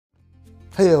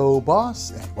Heyo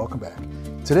boss, and welcome back.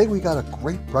 Today we got a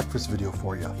great breakfast video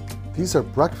for you. These are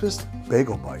breakfast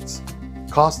bagel bites.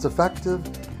 Cost effective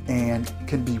and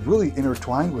can be really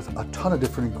intertwined with a ton of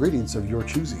different ingredients of your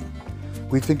choosing.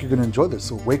 We think you're going to enjoy this,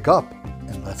 so wake up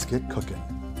and let's get cooking.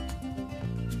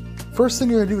 First thing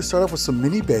you're going to do is start off with some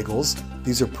mini bagels.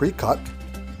 These are pre-cut.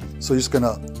 So you're just going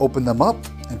to open them up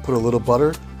and put a little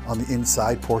butter on the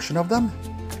inside portion of them.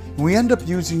 And we end up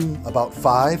using about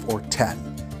 5 or 10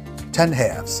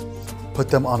 halves. Put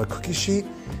them on a cookie sheet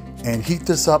and heat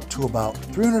this up to about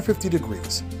 350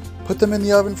 degrees. Put them in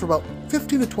the oven for about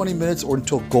 15 to 20 minutes or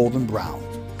until golden brown.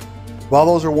 While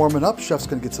those are warming up, chef's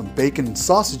gonna get some bacon and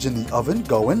sausage in the oven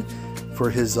going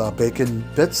for his bacon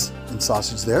bits and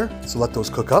sausage there. So let those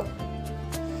cook up.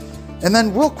 And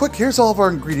then real quick, here's all of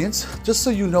our ingredients. Just so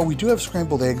you know, we do have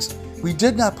scrambled eggs. We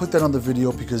did not put that on the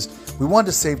video because we wanted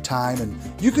to save time, and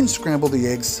you can scramble the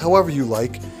eggs however you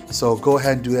like. So go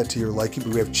ahead and do that to your liking,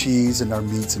 but we have cheese and our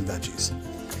meats and veggies.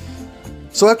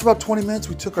 So after about 20 minutes,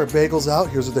 we took our bagels out.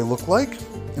 Here's what they look like.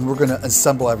 And we're gonna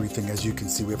assemble everything. As you can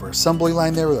see, we have our assembly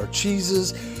line there with our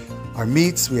cheeses, our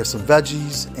meats, we have some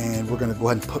veggies, and we're gonna go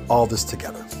ahead and put all this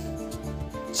together.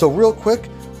 So real quick,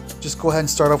 just go ahead and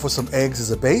start off with some eggs as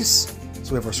a base.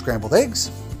 So we have our scrambled eggs.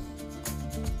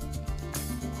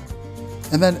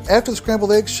 And then after the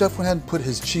scrambled eggs, chef went ahead and put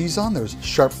his cheese on. There's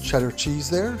sharp cheddar cheese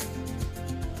there.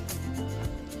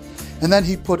 And then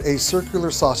he put a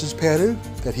circular sausage patty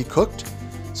that he cooked.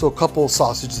 So a couple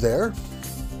sausage there.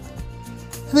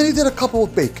 And then he did a couple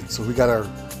of bacon. So we got our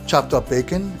chopped up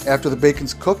bacon. After the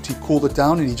bacon's cooked, he cooled it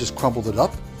down and he just crumbled it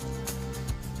up.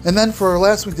 And then for our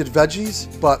last, we did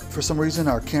veggies, but for some reason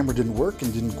our camera didn't work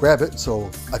and didn't grab it. So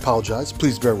I apologize.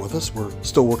 Please bear with us. We're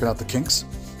still working out the kinks.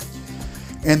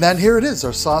 And then here it is,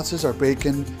 our sausage, our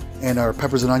bacon, and our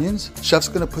peppers and onions. Chef's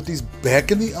gonna put these back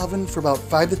in the oven for about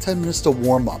 5 to 10 minutes to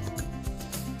warm up.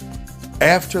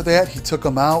 After that, he took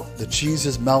them out, the cheese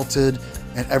is melted,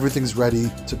 and everything's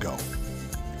ready to go.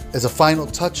 As a final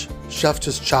touch, chef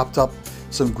just chopped up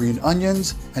some green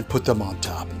onions and put them on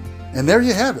top. And there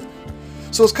you have it.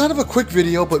 So it's kind of a quick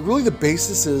video, but really the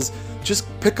basis is just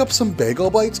pick up some bagel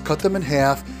bites, cut them in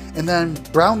half, and then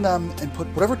brown them and put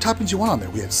whatever toppings you want on there.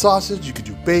 We had sausage, you could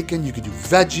do bacon, you could do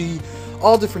veggie,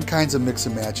 all different kinds of mix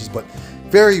and matches, but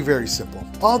very, very simple.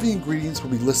 All the ingredients will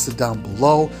be listed down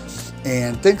below.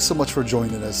 And thanks so much for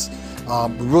joining us.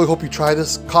 We really hope you try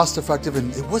this, cost effective,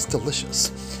 and it was delicious.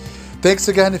 Thanks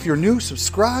again. If you're new,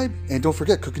 subscribe, and don't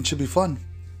forget, cooking should be fun.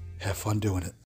 Have fun doing it.